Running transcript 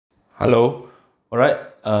Hello. All right.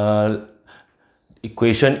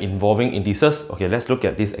 Equation involving indices. Okay, let's look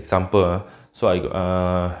at this example. So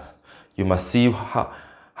you must see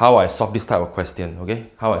how I solve this type of question. Okay,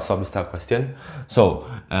 how I solve this type of question. So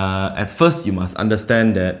at first you must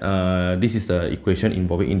understand that this is the equation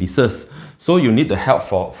involving indices. So you need the help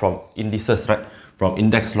from indices, right? From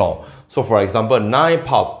index law. So for example, 9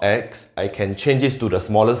 power of x, I can change this to the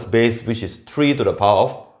smallest base, which is 3 to the power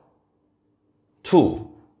of 2,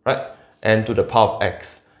 right? And to the power of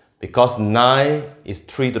x, because 9 is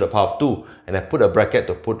 3 to the power of 2, and I put a bracket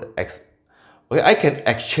to put x. Okay, I can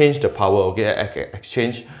exchange the power. Okay, I can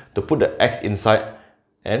exchange to put the x inside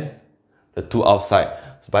and the 2 outside.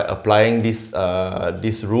 So by applying this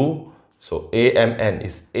this rule, so AMN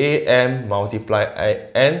is AM multiplied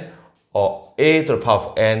n, or a to the power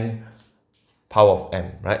of n power of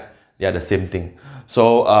m, right? They are the same thing.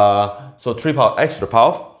 So so 3 power of x to the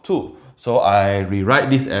power of 2. So I rewrite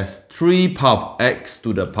this as 3 power of x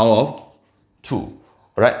to the power of 2,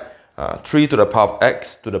 right? 3 to the power of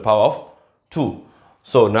x to the power of 2.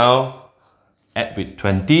 So now add with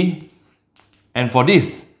 20. And for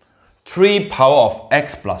this, 3 power of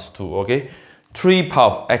x plus 2, okay? 3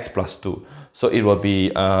 power of x plus 2. So it will be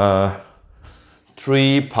 3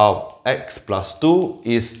 power of x plus 2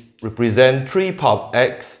 is represent 3 power of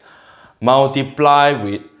x multiplied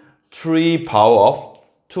with 3 power of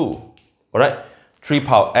 2. Alright, 3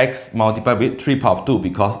 power of x multiplied with 3 power of 2,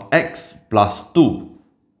 because x plus 2,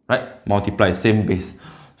 right, multiply same base.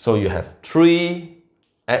 So you have 3x,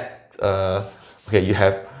 okay, you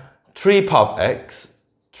have 3 power of x,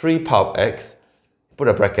 3 power of x, put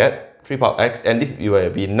a bracket, 3 power of x, and this will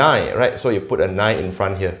be 9, right? So you put a 9 in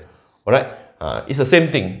front here. Alright, it's the same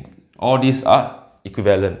thing. All these are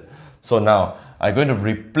equivalent. So now I'm going to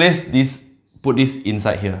replace this, put this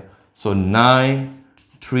inside here. So 9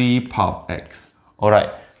 3 power of x.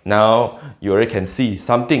 Alright, now you already can see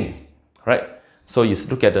something, right? So you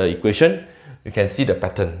look at the equation, you can see the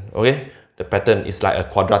pattern, okay? The pattern is like a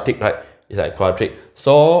quadratic, right? It's like quadratic.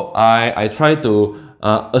 So I try to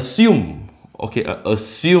assume, okay,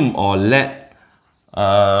 assume or let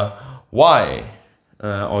y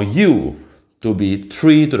or u to be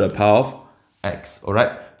 3 to the power of x,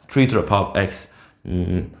 alright? 3 to the power of x.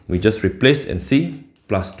 We just replace and see,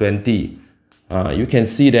 plus 20. You can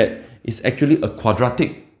see that it's actually a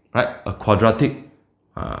quadratic, right? A quadratic.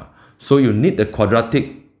 So you need the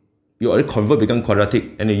quadratic. You already convert become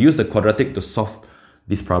quadratic, and you use the quadratic to solve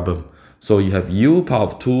this problem. So you have u power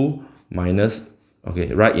of 2 minus,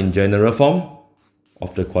 okay, right, in general form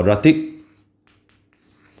of the quadratic.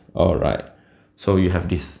 Alright, so you have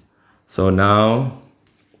this. So now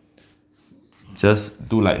just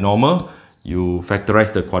do like normal. You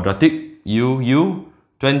factorize the quadratic. u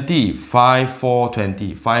 20, 5, 4,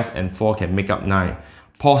 20. 5 and 4 can make up 9.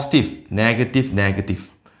 Positive, negative,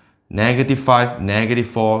 negative. Negative 5, negative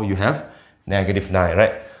 4, you have negative 9,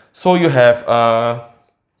 right? So you have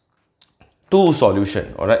two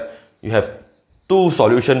solutions, alright? You have two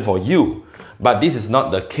solutions for u. But this is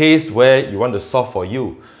not the case where you want to solve for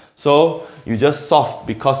u. So you just solve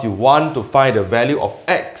because you want to find the value of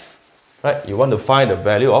x, right? You want to find the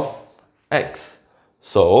value of x.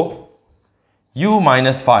 So u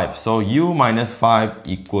minus 5. So u minus 5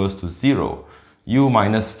 equals to 0. U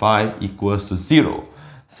minus 5 equals to 0.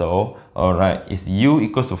 So, alright, it's u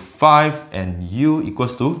equals to 5 and u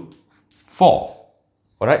equals to 4.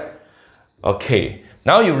 Alright? Okay.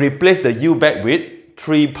 Now you replace the u back with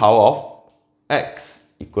 3 power of x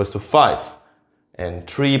equals to 5. And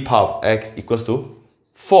 3 power of x equals to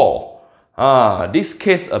 4. This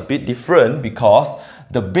case a bit different because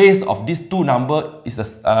the base of these two numbers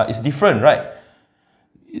is different, right?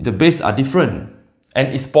 The base are different,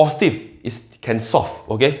 and it's positive. It can solve,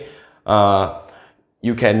 okay?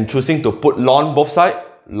 You can choosing to put ln both side,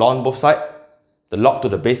 the log to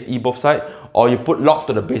the base e both side, or you put log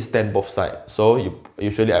to the base 10 both side. So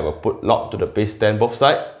usually I will put log to the base 10 both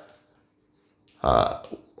side.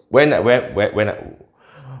 When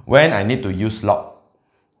I need to use log,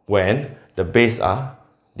 when the base are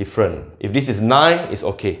different. If this is 9, it's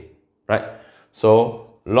okay, right?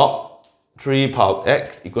 So log 3 power of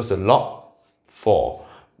x equals to log 4,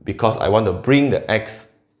 because I want to bring the x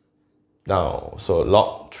down. So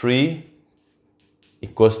log 3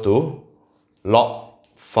 equals to log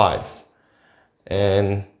 5.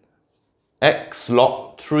 And x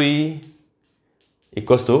log 3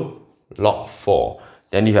 equals to log 4.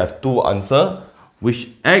 Then you have two answers, which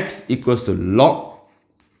x equals to log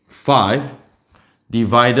 5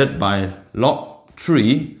 divided by log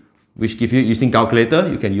 3, which give you using calculator.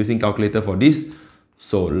 You can using calculator for this.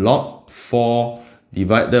 So log 4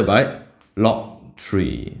 divided by log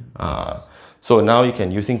 3. So now you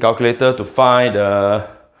can using calculator to find the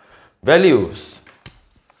values.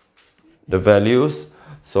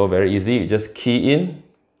 So very easy, you just key in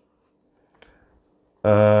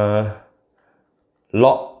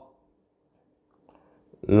log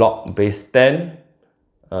base 10,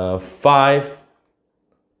 5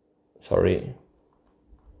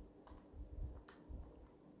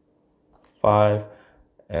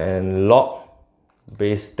 and log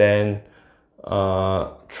base 10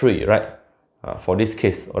 3, right? For this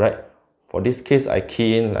case, alright? For this case, I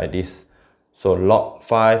key in like this. So log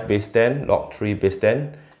 5 base 10, log 3 base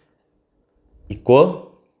 10 equal,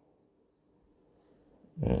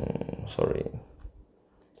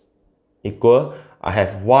 I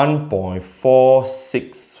have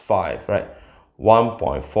 1.465, right?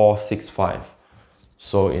 1.465.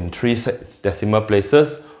 So in 3 decimal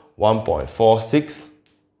places,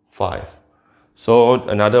 1.465. So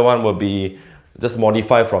another one will be just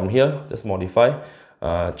modify from here,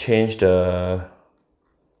 change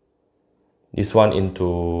this one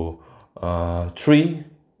into 3.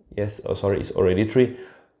 Yes, oh sorry, it's already 3.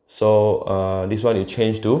 So this one you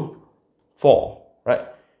change to 4, right?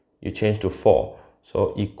 You change to 4.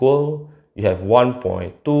 So equal, you have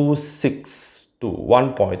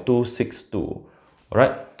 1.262, all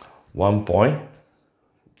right?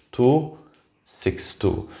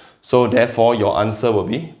 1.262. So therefore, your answer will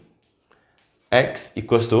be x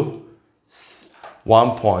equals to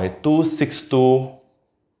 1.262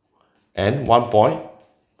 and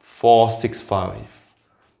 1.465.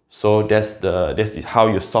 So this is how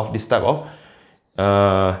you solve this type of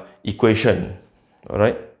equation. All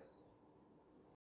right.